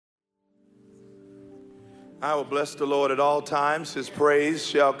I will bless the Lord at all times. His praise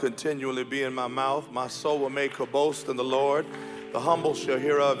shall continually be in my mouth. My soul will make her boast in the Lord. The humble shall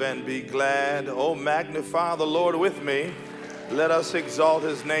hear of and be glad. Oh, magnify the Lord with me. Let us exalt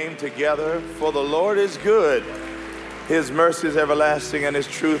his name together. For the Lord is good. His mercy is everlasting, and his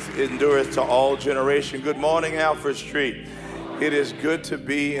truth endureth to all generation. Good morning, Alfred Street. It is good to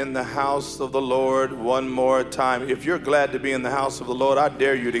be in the house of the Lord one more time. If you're glad to be in the house of the Lord, I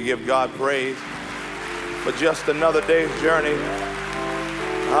dare you to give God praise for just another day's journey.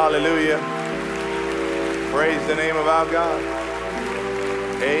 Hallelujah. Praise the name of our God.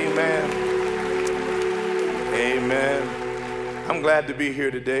 Amen. Amen. I'm glad to be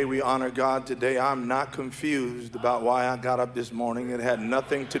here today. We honor God today. I'm not confused about why I got up this morning. It had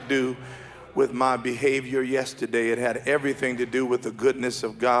nothing to do with my behavior yesterday. It had everything to do with the goodness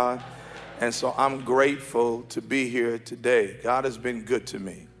of God. And so I'm grateful to be here today. God has been good to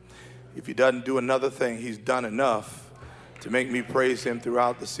me. If he doesn't do another thing, he's done enough to make me praise him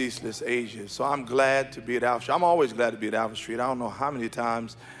throughout the ceaseless ages. So I'm glad to be at Alfred Street. I'm always glad to be at Alfred Street. I don't know how many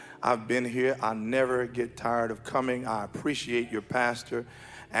times I've been here. I never get tired of coming. I appreciate your pastor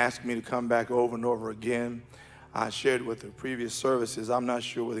asking me to come back over and over again. I shared with the previous services, I'm not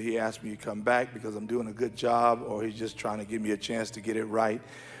sure whether he asked me to come back because I'm doing a good job or he's just trying to give me a chance to get it right.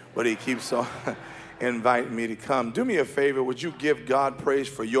 But he keeps on inviting me to come. Do me a favor, would you give God praise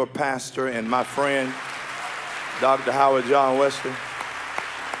for your pastor and my friend, Dr. Howard John Wesley?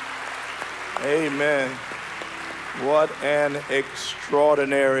 Amen. What an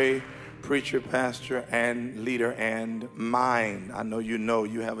extraordinary preacher, pastor, and leader and mind. I know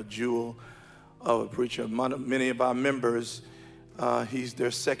you have a jewel of a preacher. Many of our members, he's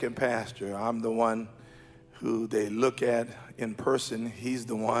their second pastor. I'm the one who they look at in person. He's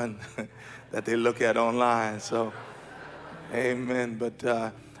the one that they look at online. So, amen. But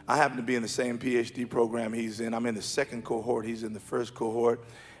I happen to be in the same PhD program he's in. I'm in the second cohort. He's in the first cohort.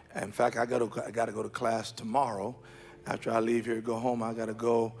 In fact, I got to go to class tomorrow. After I leave here, go home, I got to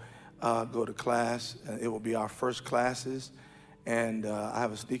go to class. It will be our first classes. And I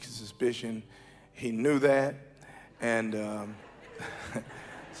have a sneaking suspicion he knew that. And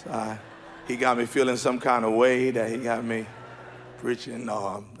so he got me feeling some kind of way that he got me preaching.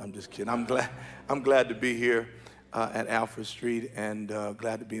 No, I'm just kidding. I'm glad to be here at Alfred Street and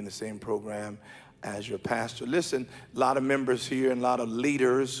glad to be in the same program as your pastor. Listen, a lot of members here and a lot of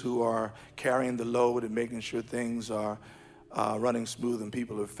leaders who are carrying the load and making sure things are running smooth and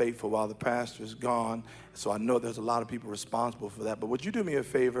people are faithful while the pastor is gone. So I know there's a lot of people responsible for that. But would you do me a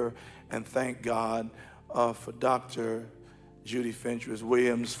favor and thank God for Dr. Judy Fentress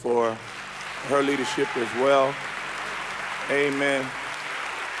Williams for her leadership as well. Amen.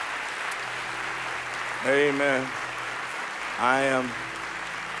 Amen. I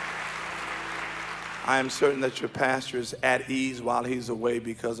am certain that your pastor is at ease while he's away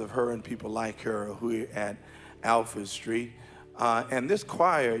because of her and people like her who are at Alfred Street. And this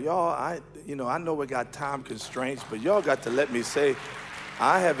choir, y'all, I know we got time constraints, but y'all got to let me say,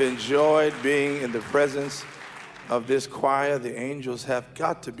 I have enjoyed being in the presence of this choir. The angels have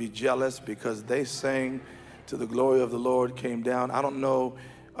got to be jealous because they sang to the glory of the Lord came down. I don't know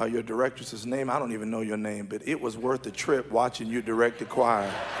your directress's name. I don't even know your name, but it was worth the trip watching you direct the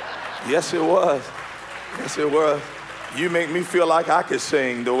choir. Yes, it was. Yes, it was. You make me feel like I could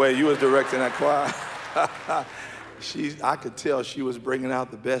sing the way you was directing that choir. I could tell she was bringing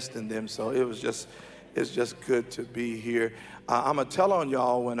out the best in them, so it's just good to be here. I'm going to tell on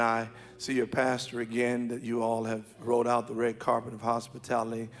y'all when I see your pastor again that you all have rolled out the red carpet of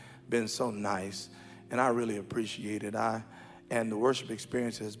hospitality, been so nice, and I really appreciate it. And the worship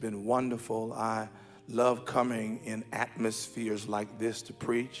experience has been wonderful. I love coming in atmospheres like this to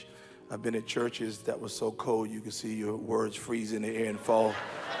preach. I've been at churches that were so cold you could see your words freeze in the air and fall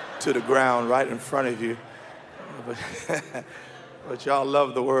to the ground right in front of you. But y'all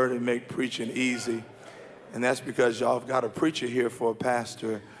love the word and make preaching easy. And that's because y'all have got a preacher here for a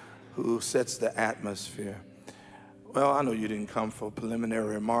pastor who sets the atmosphere. Well, I know you didn't come for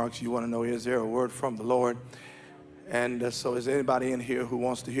preliminary remarks. You want to know, is there a word from the Lord? And so is anybody in here who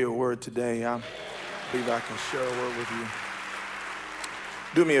wants to hear a word today? I believe I can share a word with you.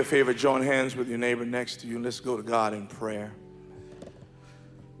 Do me a favor, join hands with your neighbor next to you, and let's go to God in prayer.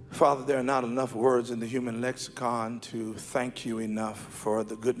 Father, there are not enough words in the human lexicon to thank you enough for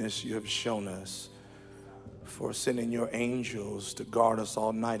the goodness you have shown us, for sending your angels to guard us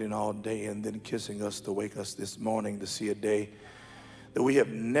all night and all day, and then kissing us to wake us this morning to see a day that we have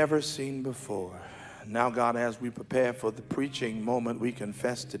never seen before. Now, God, as we prepare for the preaching moment, we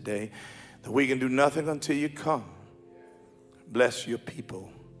confess today that we can do nothing until you come. Bless your people.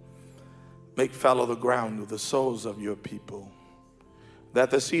 Make fallow the ground with the souls of your people,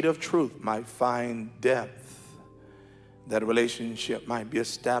 that the seed of truth might find depth, that a relationship might be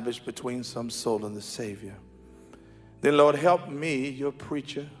established between some soul and the Savior. Then, Lord, help me, your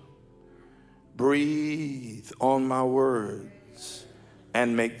preacher, breathe on my words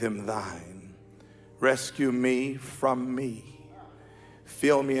and make them thine. Rescue me from me.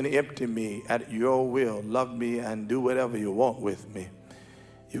 Fill me and empty me at your will. Love me and do whatever you want with me.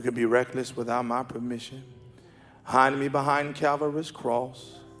 You can be reckless without my permission. Hide me behind Calvary's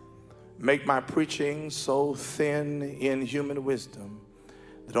cross. Make my preaching so thin in human wisdom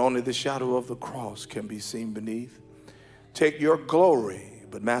that only the shadow of the cross can be seen beneath. Take your glory,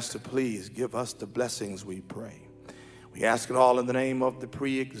 but Master, please give us the blessings, we pray. We ask it all in the name of the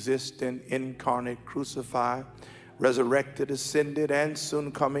pre-existent, incarnate, crucified, resurrected, ascended, and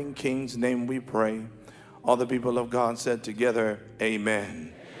soon coming King's name we pray. All the people of God said together,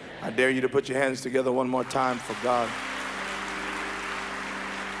 amen. I dare you to put your hands together one more time for God.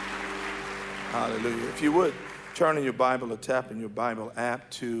 Hallelujah. If you would, turn in your Bible or tap in your Bible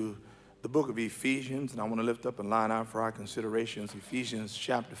app to the book of Ephesians, and I want to lift up and line out for our considerations Ephesians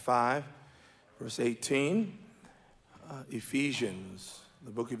chapter 5, verse 18. Ephesians,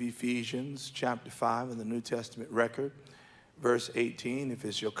 the book of Ephesians, chapter 5 in the New Testament record, verse 18. If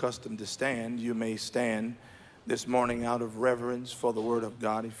it's your custom to stand, you may stand this morning out of reverence for the word of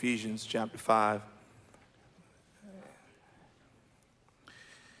God. Ephesians chapter 5.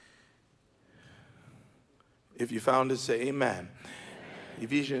 If you found it, say amen.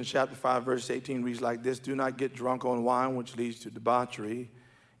 Ephesians chapter 5, verse 18 reads like this: do not get drunk on wine, which leads to debauchery.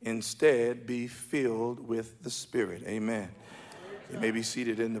 Instead, be filled with the Spirit. Amen. You may be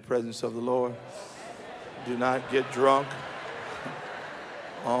seated in the presence of the Lord. Do not get drunk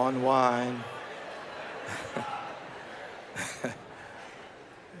on wine,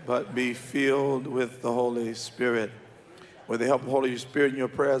 but be filled with the Holy Spirit. With the help of the Holy Spirit in your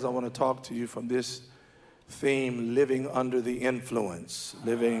prayers, I want to talk to you from this theme, living under the influence.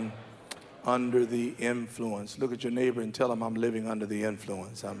 Living under the influence. Look at your neighbor and tell him, I'm living under the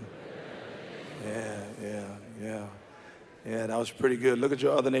influence. Yeah, that was pretty good. Look at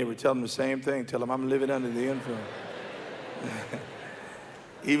your other neighbor, tell him the same thing. Tell him, I'm living under the influence.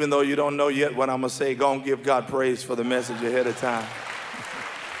 Even though you don't know yet what I'm going to say, go and give God praise for the message ahead of time.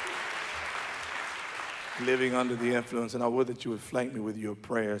 Living under the influence. And I would that you would flank me with your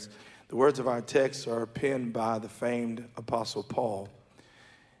prayers. The words of our text are penned by the famed Apostle Paul.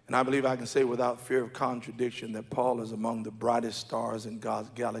 And I believe I can say without fear of contradiction that Paul is among the brightest stars in God's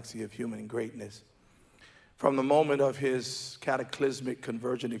galaxy of human greatness. From the moment of his cataclysmic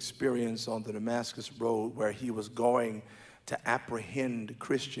conversion experience on the Damascus Road, where he was going to apprehend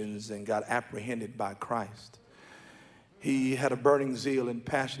Christians and got apprehended by Christ, he had a burning zeal and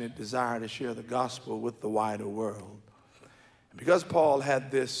passionate desire to share the gospel with the wider world. And because Paul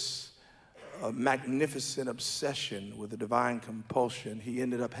had this a magnificent obsession with a divine compulsion, he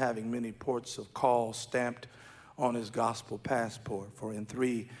ended up having many ports of call stamped on his gospel passport. For in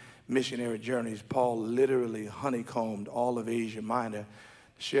 3 missionary journeys, Paul literally honeycombed all of Asia Minor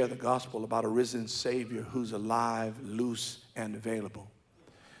to share the gospel about a risen Savior who's alive, loose, and available.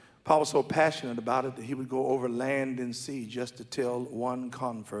 Paul was so passionate about it that he would go over land and sea just to tell one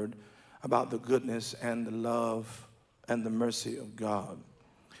convert about the goodness and the love and the mercy of God.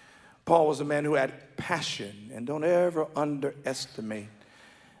 Paul was a man who had passion, and don't ever underestimate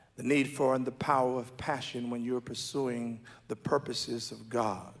the need for and the power of passion when you're pursuing the purposes of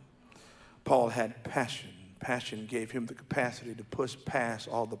God. Paul had passion. Passion gave him the capacity to push past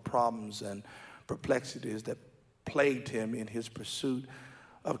all the problems and perplexities that plagued him in his pursuit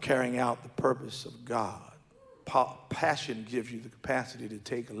of carrying out the purpose of God. Passion gives you the capacity to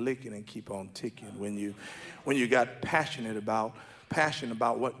take a licking and keep on ticking. When you got passion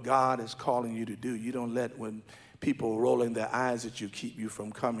about what God is calling you to do, you don't let when people rolling their eyes at you keep you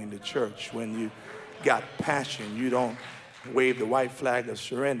from coming to church. When you got passion, you don't wave the white flag of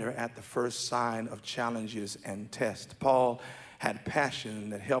surrender at the first sign of challenges and tests. Paul had passion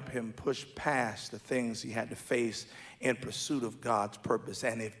that helped him push past the things he had to face in pursuit of God's purpose.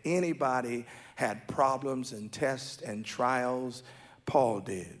 And if anybody had problems and tests and trials, Paul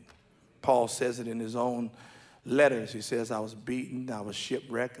did. Paul says it in his own letters. He says, I was beaten, I was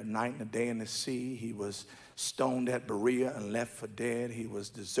shipwrecked, a night and a day in the sea. He was stoned at Berea and left for dead. He was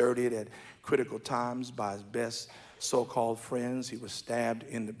deserted at critical times by his best so-called friends. He was stabbed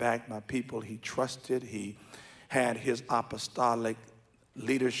in the back by people he trusted. He had his apostolic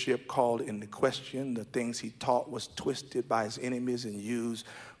leadership called into question. The things he taught was twisted by his enemies and used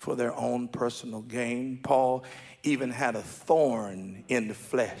for their own personal gain. Paul even had a thorn in the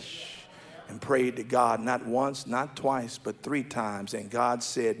flesh. and prayed to God, not once, not twice, but 3 times. And God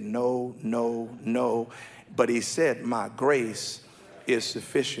said, no, no, no. But he said, my grace is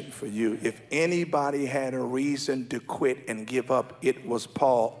sufficient for you. If anybody had a reason to quit and give up, it was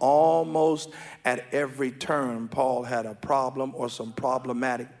Paul. Almost at every turn, Paul had a problem or some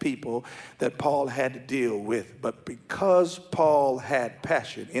problematic people that Paul had to deal with. But because Paul had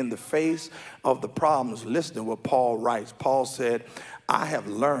passion in the face of the problems, listen to what Paul writes. Paul said, I have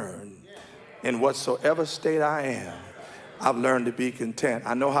learned in whatsoever state I am, I've learned to be content.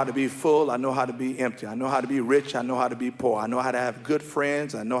 I know how to be full. I know how to be empty. I know how to be rich. I know how to be poor. I know how to have good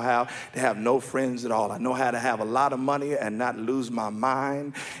friends. I know how to have no friends at all. I know how to have a lot of money and not lose my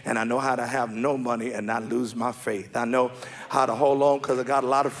mind. And I know how to have no money and not lose my faith. I know how to hold on because I got a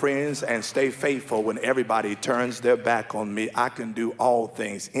lot of friends and stay faithful when everybody turns their back on me. I can do all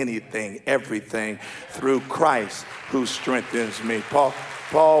things, anything, everything through Christ who strengthens me.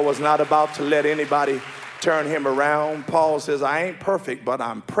 Paul was not about to let anybody turn him around. Paul says, I ain't perfect, but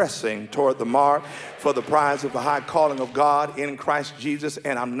I'm pressing toward the mark for the prize of the high calling of God in Christ Jesus.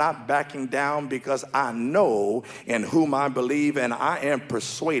 And I'm not backing down because I know in whom I believe, and I am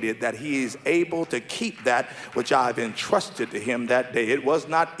persuaded that he is able to keep that which I've entrusted to him that day. It was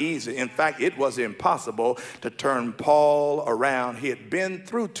not easy. In fact, it was impossible to turn Paul around. He had been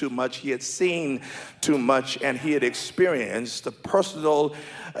through too much. He had seen too much, and he had experienced a personal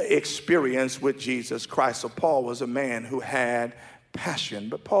experience with Jesus Christ. So Paul was a man who had passion.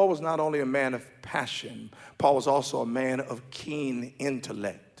 But Paul was not only a man of passion, Paul was also a man of keen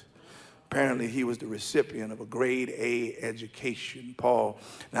intellect. Apparently, he was the recipient of a grade A education. Paul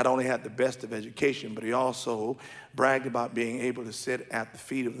not only had the best of education, but he also bragged about being able to sit at the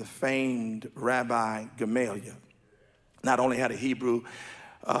feet of the famed Rabbi Gamaliel. Not only had a Hebrew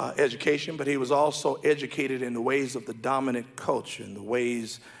education, but he was also educated in the ways of the dominant culture, in the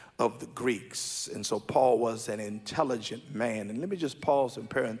ways of the Greeks. And so Paul was an intelligent man. And let me just pause and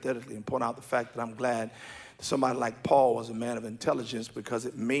parenthetically and point out the fact that I'm glad that somebody like Paul was a man of intelligence, because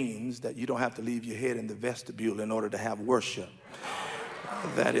it means that you don't have to leave your head in the vestibule in order to have worship.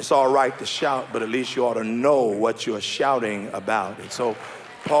 That it's all right to shout, but at least you ought to know what you're shouting about. And so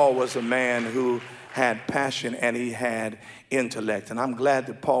Paul was a man who had passion and he had intellect. And I'm glad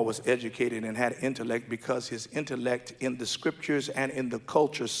that Paul was educated and had intellect, because his intellect in the scriptures and in the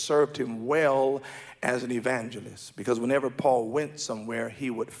culture served him well as an evangelist. Because whenever Paul went somewhere, he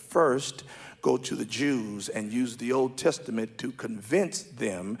would first go to the Jews and use the Old Testament to convince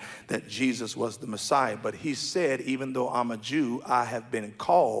them that Jesus was the Messiah. But he said, even though I'm a Jew, I have been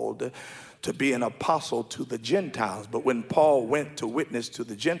called to be an apostle to the Gentiles. But when Paul went to witness to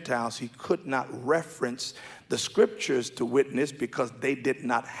the Gentiles, he could not reference the scriptures to witness because they did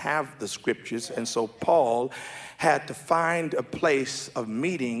not have the scriptures. And so Paul had to find a place of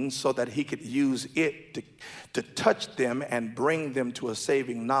meeting so that he could use it to touch them and bring them to a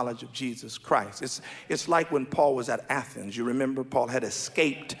saving knowledge of Jesus Christ. It's like when Paul was at Athens. You remember Paul had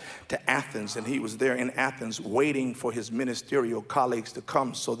escaped to Athens, and he was there in Athens waiting for his ministerial colleagues to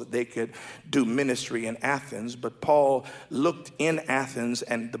come so that they could do ministry in Athens. But Paul looked in Athens,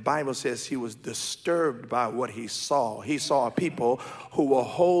 and the Bible says he was disturbed by what he saw. He saw a people who were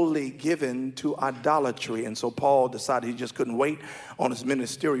wholly given to idolatry. And so Paul decided he just couldn't wait on his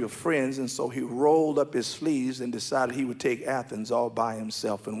ministerial friends, and so he rolled up his sleeves and decided he would take Athens all by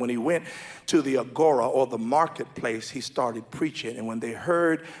himself. And when he went to the agora, or the marketplace, he started preaching. And when they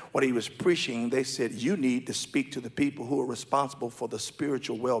heard what he was preaching, they said, you need to speak to the people who are responsible for the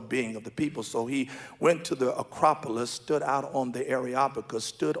spiritual well-being of the people. So he went to the Acropolis, stood out on the Areopagus,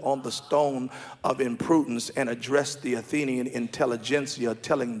 stood on the stone of imprudence, and addressed the Athenian intelligentsia,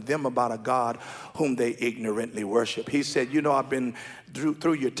 telling them about a God whom they ignorantly worship. He said, you know, I've been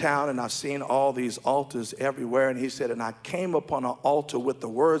through your town, and I've seen all these altars everywhere. And he said, and I came upon an altar with the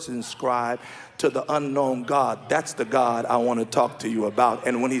words inscribed, to the unknown God. That's the God I want to talk to you about.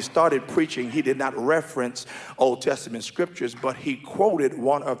 And when he started preaching, he did not reference Old Testament scriptures, but he quoted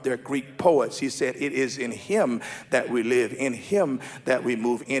one of their Greek poets. He said, it is in him that we live, in him that we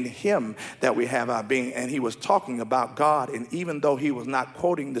move, in him that we have our being. And he was talking about God. And even though he was not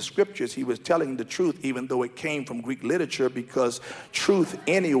quoting the scriptures, he was telling the truth, even though it came from Greek literature, because truth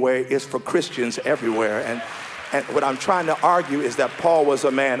anywhere is for Christians everywhere. And what I'm trying to argue is that Paul was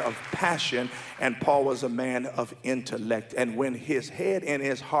a man of passion, and Paul was a man of intellect. And when his head and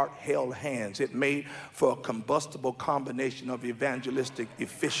his heart held hands, it made for a combustible combination of evangelistic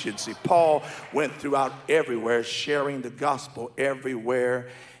efficiency. Paul went throughout everywhere, sharing the gospel everywhere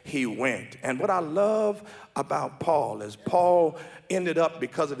he went. And what I love about Paul is Paul ended up,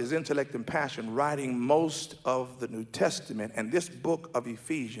 because of his intellect and passion, writing most of the New Testament. And this book of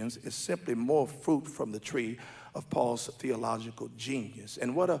Ephesians is simply more fruit from the tree of Paul's theological genius.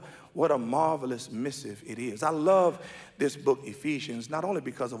 And what a marvelous missive it is. I love this book, Ephesians, not only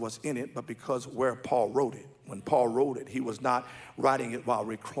because of what's in it, but because where Paul wrote it. When Paul wrote it, he was not writing it while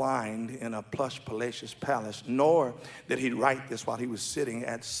reclined in a plush, palatial palace, nor did he write this while he was sitting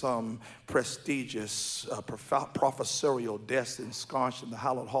at some prestigious professorial desk ensconced in the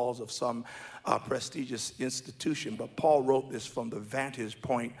hallowed halls of some prestigious institution. But Paul wrote this from the vantage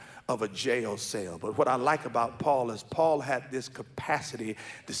point of a jail cell. But what I like about Paul is Paul had this capacity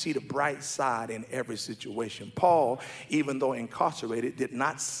to see the bright side in every situation. Paul, even though incarcerated, did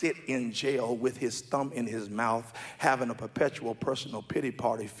not sit in jail with his thumb in his mouth, having a perpetual personal pity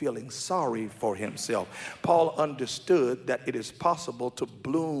party, feeling sorry for himself. Paul understood that it is possible to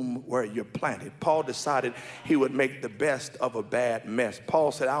bloom where you're planted. Paul decided he would make the best of a bad mess.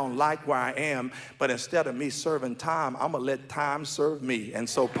 Paul said, I don't like where I am, but instead of me serving time, I'm going to let time serve me. And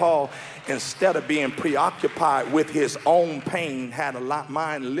so Paul, instead of being preoccupied with his own pain, had a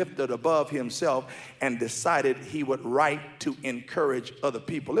mind lifted above himself and decided he would write to encourage other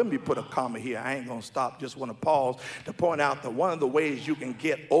people. Let me put a comma here. I ain't going to stop. Just want to pause to point out that one of the ways you can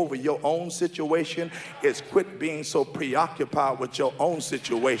get over your own situation is quit being so preoccupied with your own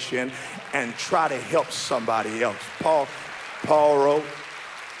situation and try to help somebody else. Paul wrote,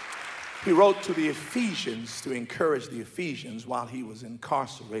 he wrote to the Ephesians to encourage the Ephesians while he was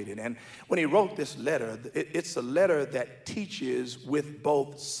incarcerated. And when he wrote this letter, it's a letter that teaches with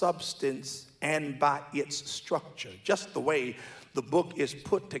both substance and by its structure. Just the way the book is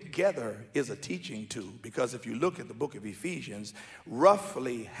put together is a teaching tool, because if you look at the book of Ephesians,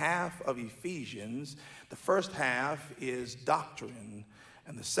 roughly half of Ephesians, the first half is doctrine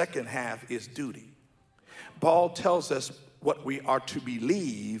and the second half is duty. Paul tells us what we are to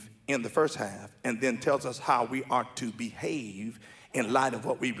believe in the first half, and then tells us how we are to behave in light of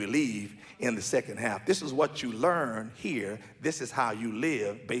what we believe in the second half. This is what you learn here. This is how you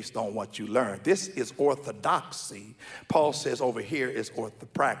live based on what you learn. This is orthodoxy. Paul says over here is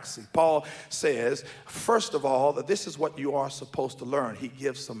orthopraxy. Paul says, first of all, that this is what you are supposed to learn. He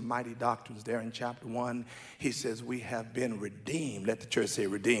gives some mighty doctrines there in chapter 1. He says, we have been redeemed. Let the church say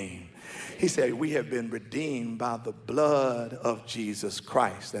redeemed. He said, we have been redeemed by the blood of Jesus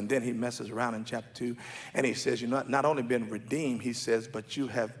Christ. And then he messes around in chapter 2, and he says, you're not only been redeemed, he says, but you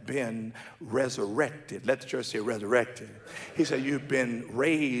have been resurrected. Let the church say resurrected. He said, you've been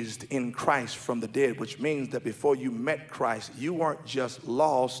raised in Christ from the dead, which means that before you met Christ, you weren't just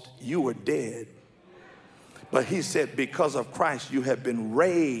lost, you were dead. But he said, because of Christ, you have been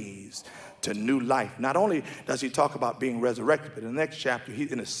raised to new life. Not only does he talk about being resurrected, but in the next chapter,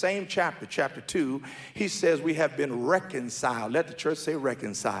 in the same chapter, chapter 2, he says we have been reconciled. Let the church say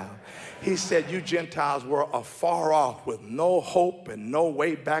reconciled. He said you Gentiles were afar off with no hope and no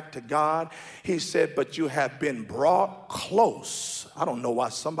way back to God. He said, but you have been brought close. I don't know why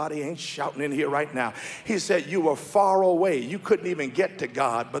somebody ain't shouting in here right now. He said you were far away. You couldn't even get to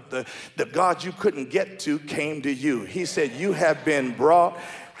God, but the God you couldn't get to came to you. He said you have been brought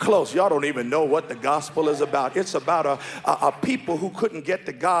close. Y'all don't even know what the gospel is about. It's about a people who couldn't get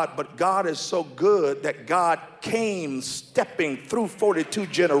to God, but God is so good that God came stepping through 42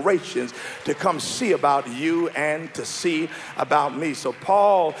 generations to come see about you and to see about me. So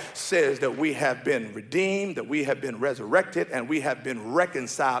Paul says that we have been redeemed, that we have been resurrected, and we have been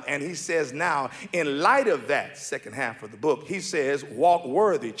reconciled. And he says now, in light of that, second half of the book, he says, walk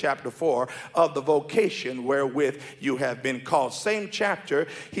worthy, chapter 4, of the vocation wherewith you have been called. Same chapter,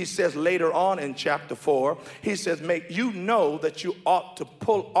 he says later on in chapter 4, he says, make you know that you ought to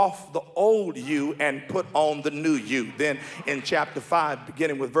pull off the old you and put on the new you. Then in chapter 5,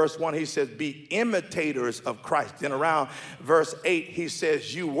 beginning with verse 1, he says, be imitators of Christ. Then around verse 8, he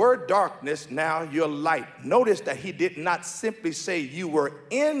says, you were darkness, now you're light. Notice that he did not simply say you were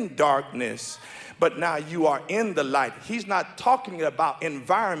in darkness, but now you are in the light. He's not talking about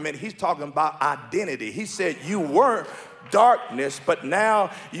environment. He's talking about identity. He said you were darkness, but now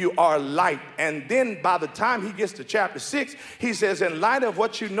you are light. And then by the time he gets to chapter 6, he says, in light of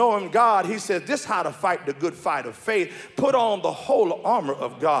what you know in God, he says, this is how to fight the good fight of faith. Put on the whole armor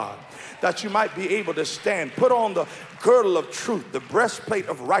of God, that you might be able to stand. Put on the girdle of truth, the breastplate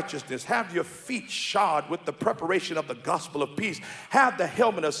of righteousness. Have your feet shod with the preparation of the gospel of peace. Have the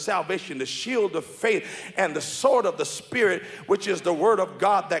helmet of salvation, the shield of faith, and the sword of the Spirit, which is the word of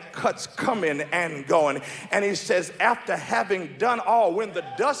God that cuts coming and going. And he says, after having done all, when the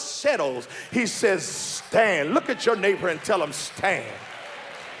dust settles, he says, stand. Look at your neighbor and tell him, stand.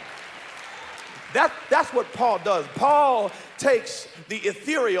 That's what Paul does. Paul takes the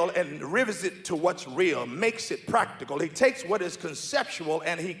ethereal and rivets it to what's real, makes it practical. He takes what is conceptual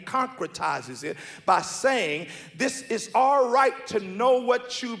and he concretizes it by saying, this is all right to know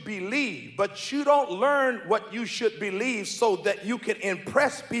what you believe, but you don't learn what you should believe so that you can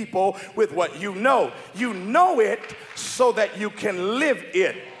impress people with what you know. You know it so that you can live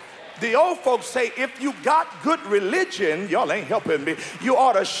it. The old folks say, if you got good religion, y'all ain't helping me, you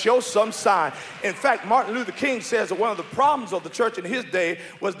ought to show some sign. In fact, Martin Luther King says that one of the problems of the church in his day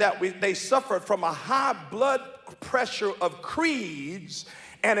was that they suffered from a high blood pressure of creeds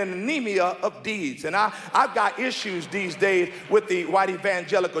and an anemia of deeds. And I've got issues these days with the white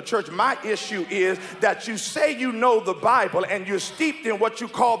evangelical church. My issue is that you say you know the Bible and you're steeped in what you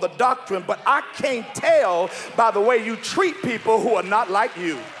call the doctrine, but I can't tell by the way you treat people who are not like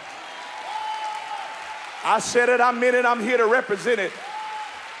you. I said it, I meant it, I'm here to represent it.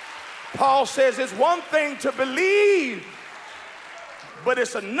 Paul says it's one thing to believe, but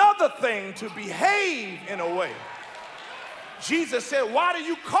it's another thing to behave in a way. Jesus said, why do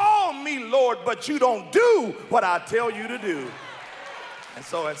you call me Lord, but you don't do what I tell you to do? And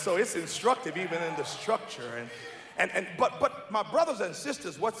so it's instructive even in the structure. But my brothers and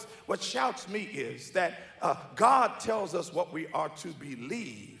sisters, what shouts me is that God tells us what we are to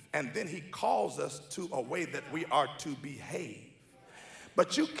believe, and then he calls us to a way that we are to behave.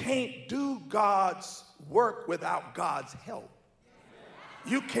 But you can't do God's work without God's help.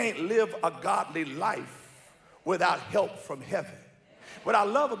 You can't live a godly life without help from heaven. What I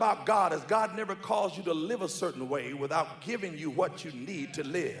love about God is God never calls you to live a certain way without giving you what you need to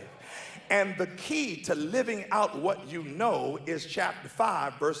live. And the key to living out what you know is chapter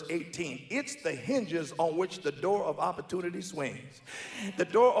 5, verse 18. It's the hinges on which the door of opportunity swings. The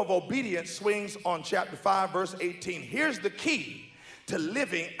door of obedience swings on chapter 5, verse 18. Here's the key to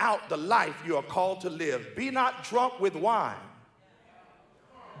living out the life you are called to live. Be not drunk with wine,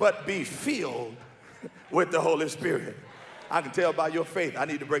 but be filled with the Holy Spirit. I can tell by your faith. I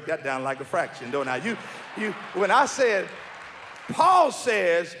need to break that down like a fraction, don't I? When I said, Paul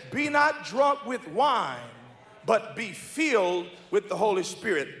says, be not drunk with wine, but be filled with the Holy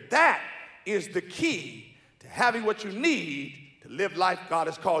Spirit. That is the key to having what you need to live life God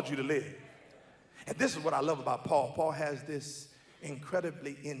has called you to live. And this is what I love about Paul. Paul has this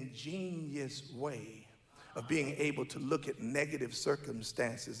incredibly ingenious way of being able to look at negative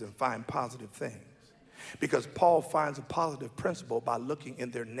circumstances and find positive things. Because Paul finds a positive principle by looking in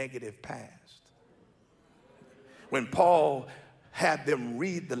their negative past. When Paul had them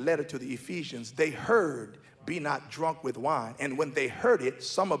read the letter to the Ephesians, they heard, be not drunk with wine. And when they heard it,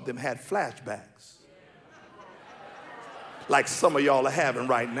 some of them had flashbacks. Like some of y'all are having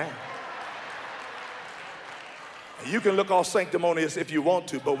right now. You can look all sanctimonious if you want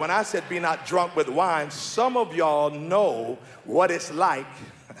to, but when I said be not drunk with wine, some of y'all know what it's like,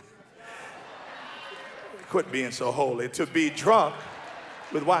 quit being so holy, to be drunk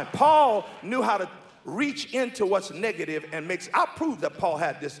with wine. Paul knew how to reach into what's negative and I'll prove that Paul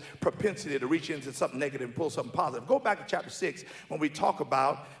had this propensity to reach into something negative and pull something positive. Go back to chapter 6 when we talk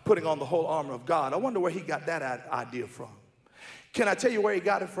about putting on the whole armor of God. I wonder where he got that idea from. Can I tell you where he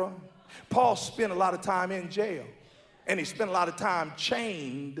got it from? Paul spent a lot of time in jail, and he spent a lot of time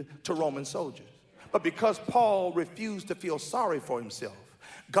chained to Roman soldiers. But because Paul refused to feel sorry for himself,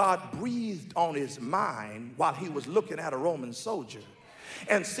 God breathed on his mind while he was looking at a Roman soldier.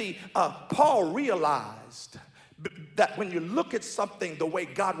 And see, Paul realized that when you look at something the way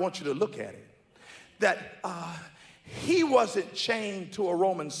God wants you to look at it, that he wasn't chained to a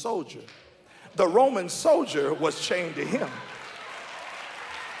Roman soldier. The Roman soldier was chained to him.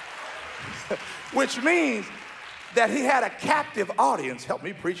 Which means that he had a captive audience. Help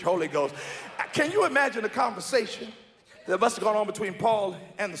me preach, Holy Ghost. Can you imagine the conversation that must have gone on between Paul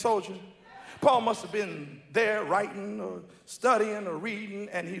and the soldier? Paul must have been there writing or studying or reading,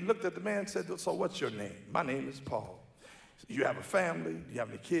 and he looked at the man and said, so what's your name? My name is Paul. You have a family? Do you have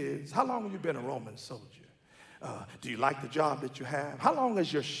any kids? How long have you been a Roman soldier? Do you like the job that you have? How long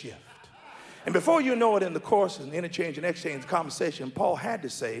is your shift? And before you know it, in the course and interchange and exchange conversation, Paul had to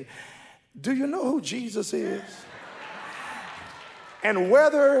say, do you know who Jesus is? And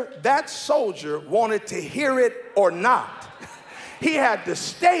whether that soldier wanted to hear it or not, he had to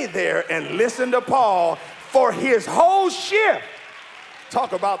stay there and listen to Paul for his whole shift.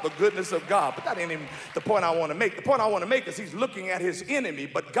 Talk about the goodness of God. But that ain't even the point I want to make. The point I want to make is he's looking at his enemy,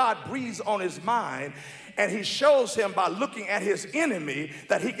 but God breathes on his mind, and he shows him by looking at his enemy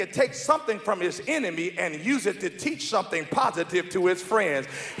that he could take something from his enemy and use it to teach something positive to his friends.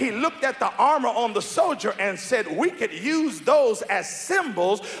 He looked at the armor on the soldier and said, we could use those as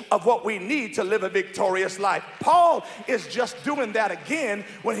symbols of what we need to live a victorious life. Paul is just doing that again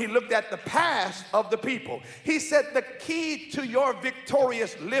when he looked at the past of the people. He said the key to your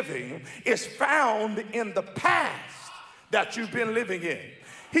victorious living is found in the past that you've been living in.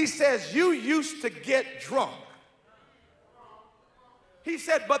 He says you used to get drunk. He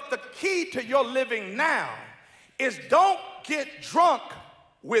said, but the key to your living now is don't get drunk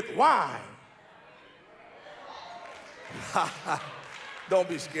with wine. Don't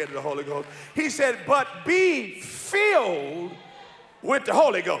be scared of the Holy Ghost. He said, but be filled with the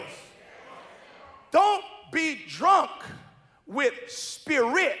Holy Ghost. Don't be drunk with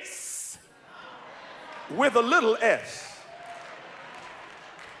spirits with a little s,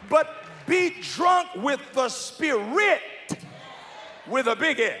 but be drunk with the Spirit with a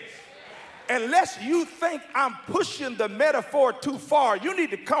big S. Unless you think I'm pushing the metaphor too far, you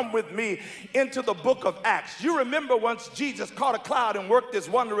need to come with me into the book of Acts. You remember once Jesus caught a cloud and worked his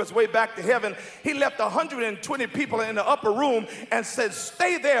wondrous way back to heaven, he left 120 people in the upper room and said,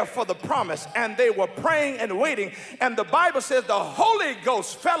 stay there for the promise. And they were praying and waiting. And the Bible says the Holy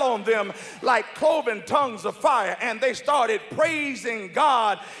Ghost fell on them like cloven tongues of fire. And they started praising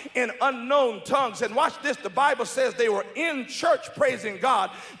God in unknown tongues. And watch this, the Bible says they were in church praising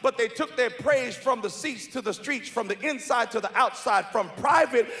God, but they took their praise from the seats to the streets, from the inside to the outside, from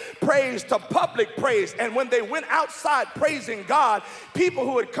private praise to public praise. And when they went outside praising God, people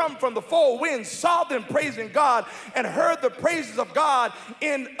who had come from the four winds saw them praising God and heard the praises of God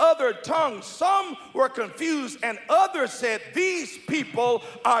in other tongues. Some were confused and others said, these people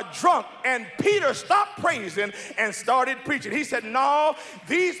are drunk. And Peter stopped praising and started preaching. He said, no,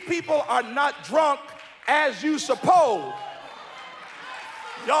 these people are not drunk as you suppose.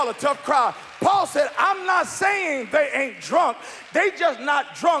 Y'all a tough crowd. Paul said, I'm not saying they ain't drunk. They just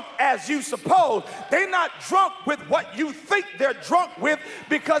not drunk as you suppose. They not drunk with what you think they're drunk with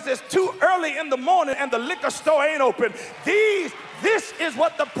because it's too early in the morning and the liquor store ain't open. This is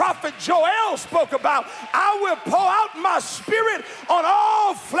what the prophet Joel spoke about. I will pour out my spirit on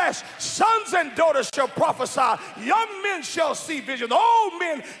all flesh. Sons and daughters shall prophesy. Young men shall see visions. Old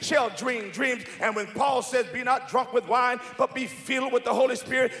men shall dream dreams. And when Paul says, be not drunk with wine, but be filled with the Holy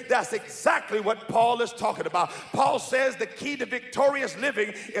Spirit, that's exactly what Paul is talking about. Paul says the key to victorious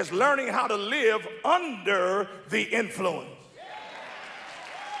living is learning how to live under the influence.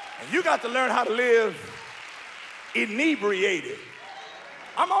 And you got to learn how to live inebriated.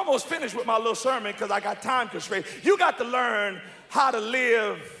 I'm almost finished with my little sermon because I got time constraints. You got to learn how to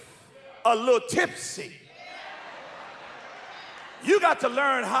live a little tipsy. You got to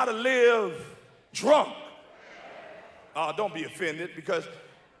learn how to live drunk. Don't be offended, because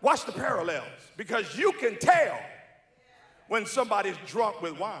watch the parallels. Because you can tell when somebody's drunk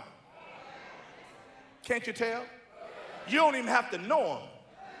with wine. Can't you tell? You don't even have to know them.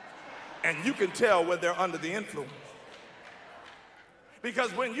 And you can tell when they're under the influence.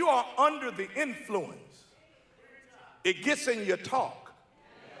 Because when you are under the influence, it gets in your talk.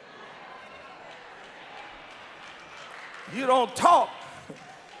 You don't talk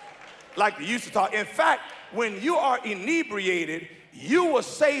like you used to talk. In fact, when you are inebriated, you will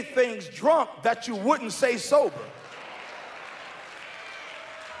say things drunk that you wouldn't say sober.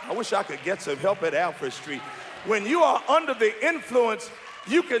 I wish I could get some help at Alfred Street. When you are under the influence,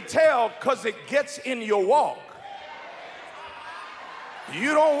 you can tell because it gets in your walk.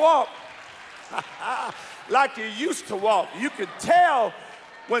 You don't walk like you used to walk. You can tell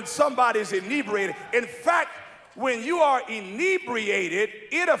when somebody's inebriated. In fact, when you are inebriated,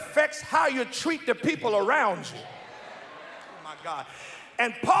 it affects how you treat the people around you. Oh my God.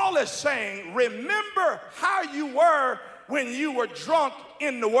 And Paul is saying, remember how you were when you were drunk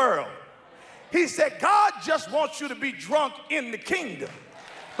in the world. He said, God just wants you to be drunk in the kingdom,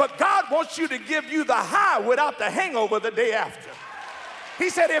 but God wants you to give you the high without the hangover the day after. He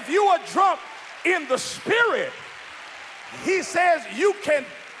said, if you are drunk in the spirit, he says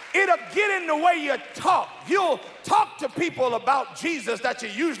it'll get in the way you talk. You'll talk to people about Jesus that you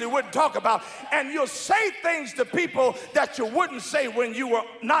usually wouldn't talk about, and you'll say things to people that you wouldn't say when you were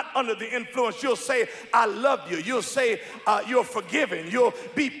not under the influence. You'll say, I love you. You'll say, you're forgiving. You'll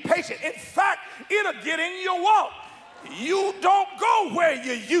be patient. In fact, it'll get in your walk. You don't go where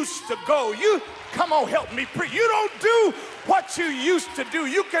you used to go. Come on, help me preach. You don't do what you used to do.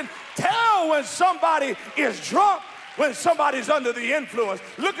 You can tell when somebody is drunk, when somebody's under the influence.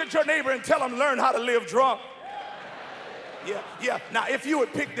 Look at your neighbor and tell them, learn how to live drunk. Yeah. Now, if you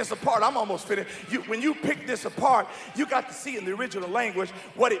would pick this apart, I'm almost finished. When you pick this apart, you got to see in the original language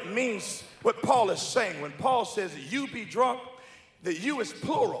what it means, what Paul is saying. When Paul says you be drunk, the you is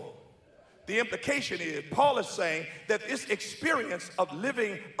plural. The implication is Paul is saying that this experience of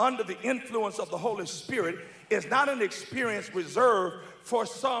living under the influence of the Holy Spirit is not an experience reserved for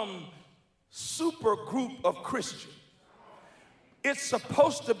some super group of Christians. It's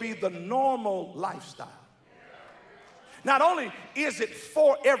supposed to be the normal lifestyle. Not only is it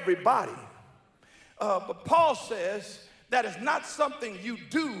for everybody, but Paul says that it's not something you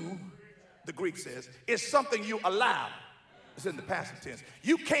do, the Greek says, it's something you allow. It's in the passive tense.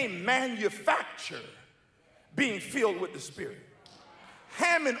 You can't manufacture being filled with the Spirit.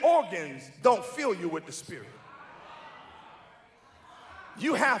 Ham and organs don't fill you with the Spirit.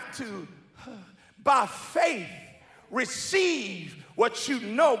 You have to, by faith, receive what you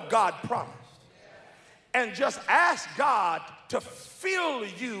know God promised. And just ask God to fill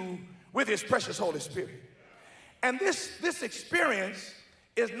you with his precious Holy Spirit. And this experience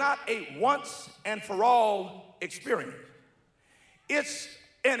is not a once and for all experience. It's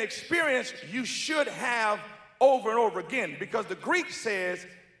an experience you should have over and over again, because the Greek says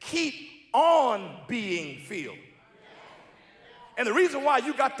keep on being filled. And the reason why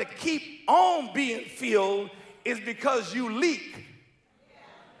you got to keep on being filled is because you leak.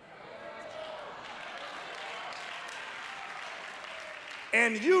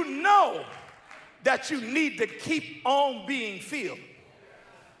 And you know that you need to keep on being filled.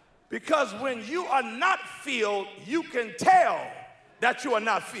 Because when you are not filled, you can tell that you are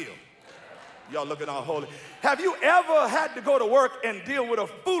not filled. Y'all looking all holy. Have you ever had to go to work and deal with a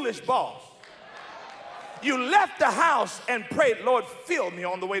foolish boss? You left the house and prayed, Lord, fill me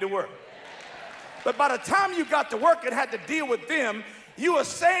on the way to work. But by the time you got to work and had to deal with them, you were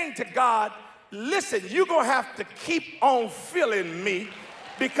saying to God, listen, you're going to have to keep on filling me,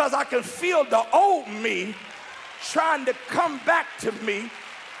 because I can feel the old me trying to come back to me,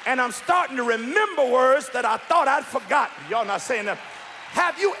 and I'm starting to remember words that I thought I'd forgotten. Y'all not saying that.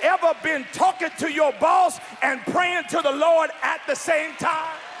 Have you ever been talking to your boss and praying to the Lord at the same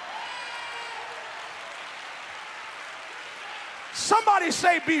time? Somebody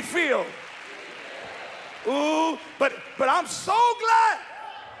say be filled. Ooh, but I'm so glad.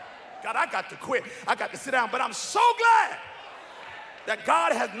 God, I got to quit. I got to sit down, but I'm so glad that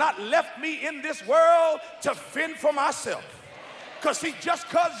God has not left me in this world to fend for myself. Because see, just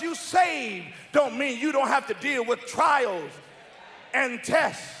because you saved don't mean you don't have to deal with trials and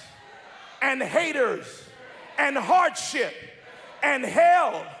tests and haters and hardship and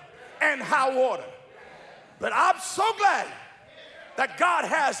hell and high water. But I'm so glad that God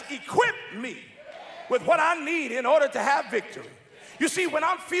has equipped me with what I need in order to have victory. You see, when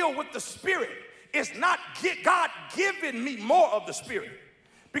I'm filled with the Spirit, it's not God giving me more of the Spirit,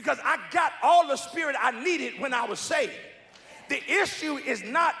 because I got all the Spirit I needed when I was saved. The issue is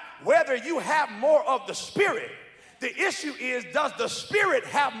not whether you have more of the Spirit. The issue is, does the Spirit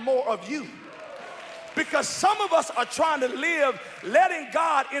have more of you? Because some of us are trying to live letting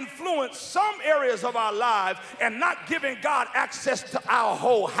God influence some areas of our lives and not giving God access to our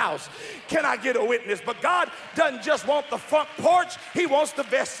whole house. Can I get a witness? But God doesn't just want the front porch, he wants the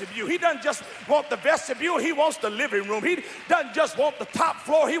vestibule. He doesn't just want the vestibule, he wants the living room. He doesn't just want the top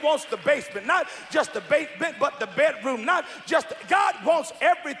floor, he wants the basement. Not just the basement, but the bedroom. Not just, God wants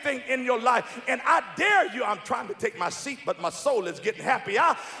everything in your life. And I dare you, I'm trying to take my seat, but my soul is getting happy.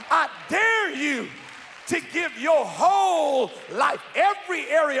 I dare you to give your whole life, every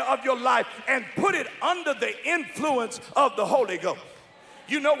area of your life, and put it under the influence of the Holy Ghost.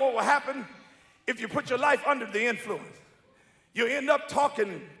 You know what will happen if you put your life under the influence? You end up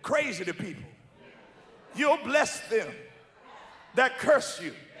talking crazy to people. You'll bless them that curse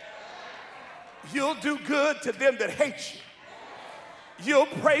you. You'll do good to them that hate you. You'll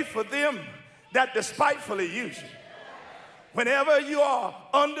pray for them that despitefully use you. Whenever you are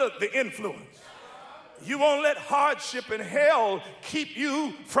under the influence, you won't let hardship and hell keep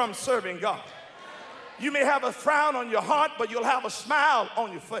you from serving God. You may have a frown on your heart, but you'll have a smile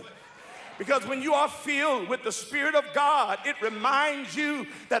on your face. Because when you are filled with the Spirit of God, it reminds you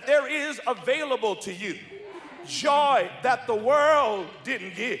that there is available to you joy that the world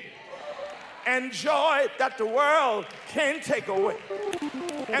didn't give, and joy that the world can take away.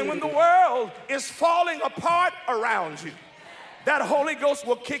 And when the world is falling apart around you, that Holy Ghost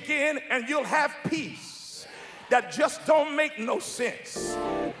will kick in and you'll have peace that just don't make no sense.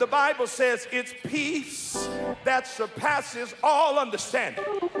 The Bible says it's peace that surpasses all understanding.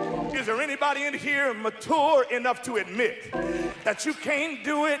 Is there anybody in here mature enough to admit that you can't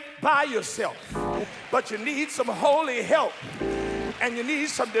do it by yourself? but you need some holy help and you need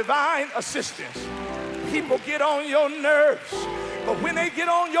some divine assistance. People get on your nerves, but when they get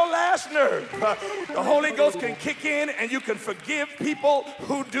on your last nerve, the Holy Ghost can kick in and you can forgive people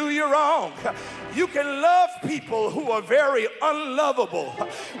who do you wrong. You can love people who are very unlovable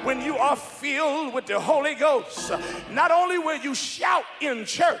when you are filled with the Holy Ghost. Not only will you shout in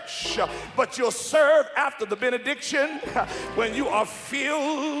church, but you'll serve after the benediction. When you are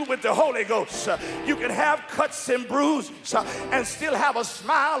filled with the Holy Ghost, you can have cuts and bruises and still have a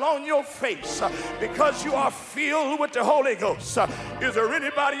smile on your face because you are filled with the Holy Ghost. Is there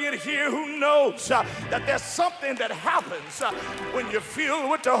anybody in here who knows that there's something that happens when you're filled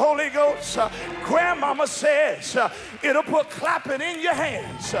with the Holy Ghost? Grandmama says it'll put clapping in your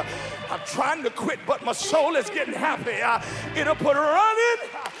hands. I'm trying to quit, but my soul is getting happy. It'll put running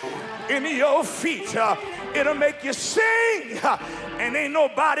in your feet. It'll make you sing, and ain't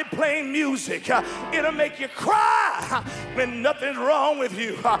nobody playing music. It'll make you cry when nothing's wrong with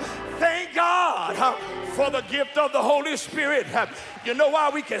you. Thank God for the gift of the Holy Spirit. You know why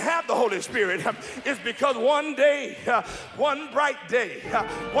we can have the Holy Spirit? It's because one day, one bright day,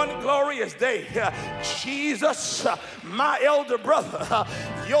 one glorious day, Jesus, my elder brother,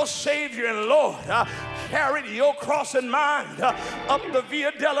 your Savior and Lord, carried your cross and mine up the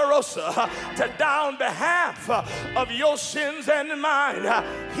Via Dolorosa to die on behalf of your sins and mine.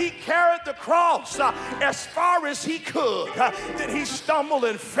 He carried the cross as far as he could. Then he stumbled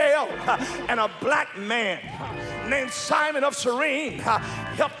and fell, and a black man named Simon of Cyrene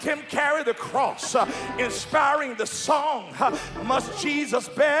helped him carry the cross, inspiring the song, "Must Jesus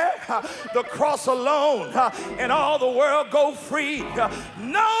bear the cross alone and all the world go free?"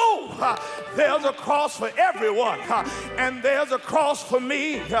 No, there's a cross for everyone, and there's a cross for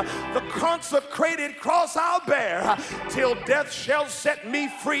me. The consecrated cross I'll bear till death shall set me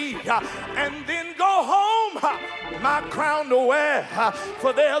free, and then go home, my crown to wear,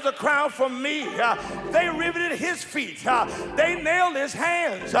 for there's a crown for me. They riveted his feet, they nailed his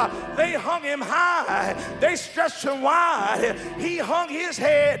hands, they hung him high, they stretched him wide. He hung his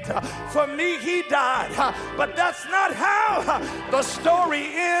head, for me he died. But that's not how the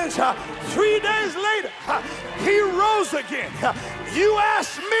story ends. 3 days later, he rose again. You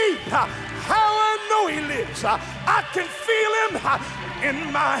ask me how I know he lives. I can feel him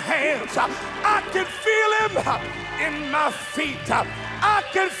in my hands. I can feel him in my feet. I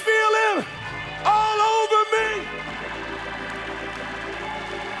can feel him all over me.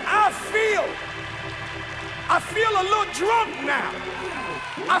 I feel a little drunk now.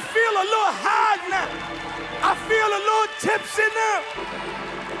 I feel a little high now. I feel a little tipsy now.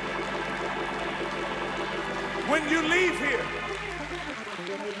 When you leave here,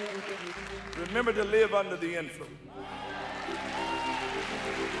 remember to live under the influence.